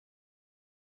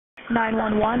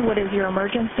911, what is your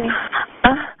emergency?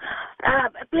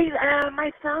 Please,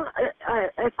 my son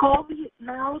called me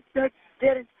now that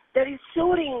there is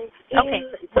shooting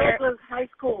in Douglas High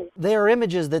School. They are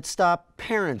images that stop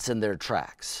parents in their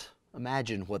tracks.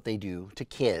 Imagine what they do to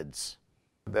kids.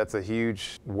 That's a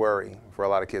huge worry for a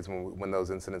lot of kids when those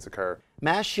incidents occur.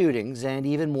 Mass shootings, and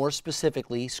even more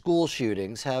specifically, school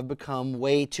shootings, have become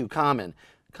way too common.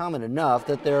 Common enough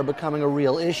that they're becoming a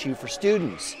real issue for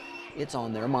students. It's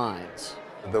on their minds.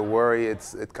 The worry,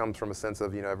 it comes from a sense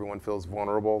of, everyone feels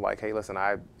vulnerable, like, hey, listen,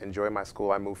 I enjoy my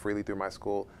school, I move freely through my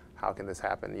school, how can this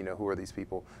happen? Who are these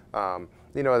people?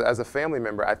 As a family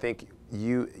member, I think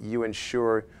you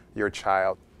ensure your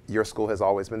child, your school has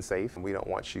always been safe, and we don't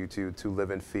want you to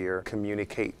live in fear.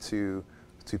 Communicate to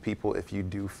people if you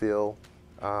do feel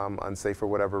unsafe for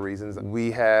whatever reasons.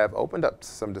 We have opened up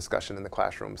some discussion in the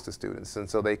classrooms to students, and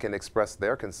so they can express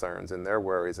their concerns and their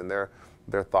worries and their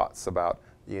thoughts about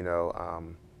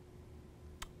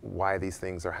why these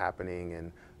things are happening,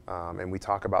 and we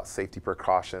talk about safety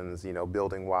precautions,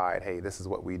 building wide, hey, this is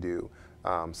what we do,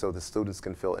 so the students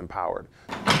can feel empowered.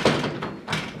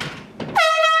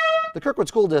 The Kirkwood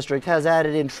School District has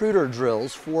added intruder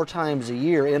drills 4 times a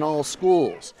year in all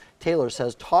schools. Taylor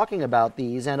says talking about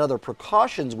these and other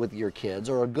precautions with your kids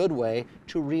are a good way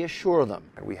to reassure them.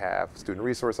 We have student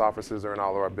resource officers are in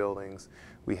all of our buildings.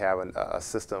 We have a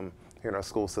system here in our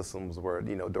school systems where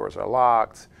doors are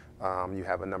locked. You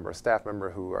have a number of staff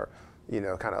members who are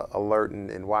kind of alert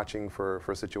and watching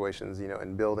for situations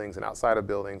in buildings and outside of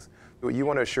buildings. You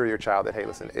want to assure your child that, hey,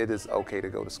 listen, it is okay to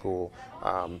go to school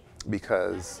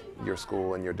because your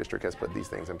school and your district has put these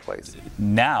things in place.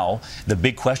 Now the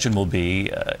big question will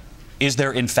be, is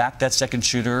there in fact that second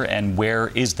shooter, and where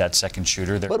is that second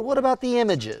shooter? But what about the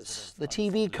images, the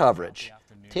TV coverage?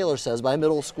 Taylor says by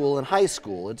middle school and high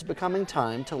school, it's becoming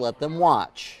time to let them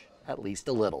watch, at least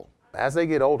a little. As they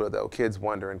get older, though, kids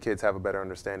wonder and kids have a better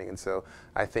understanding. And so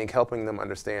I think helping them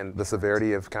understand the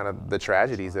severity of kind of the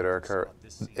tragedies that are occurring,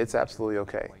 it's absolutely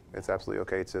okay. It's absolutely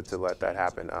okay to let that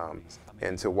happen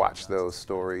and to watch those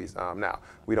stories. Now,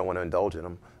 we don't want to indulge in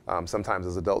them. Sometimes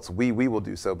as adults, we will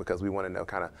do so because we want to know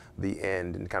kind of the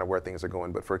end and kind of where things are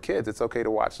going. But for kids, it's okay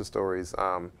to watch the stories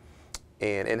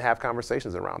and have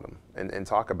conversations around them and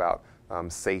talk about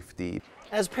safety.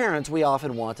 As parents, we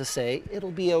often want to say,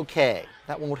 it'll be okay,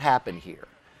 that won't happen here.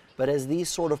 But as these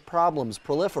sort of problems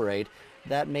proliferate,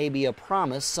 that may be a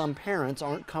promise some parents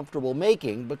aren't comfortable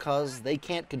making because they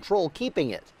can't control keeping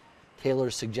it.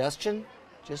 Taylor's suggestion?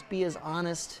 Just be as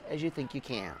honest as you think you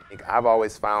can. I've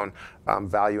always found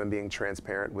value in being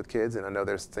transparent with kids, and I know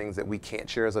there's things that we can't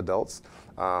share as adults,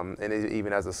 and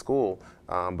even as a school,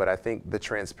 but I think the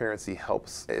transparency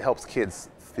helps. It helps kids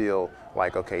feel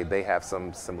like, okay, they have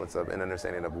some semblance of an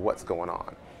understanding of what's going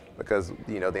on, because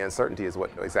the uncertainty is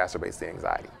what exacerbates the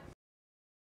anxiety.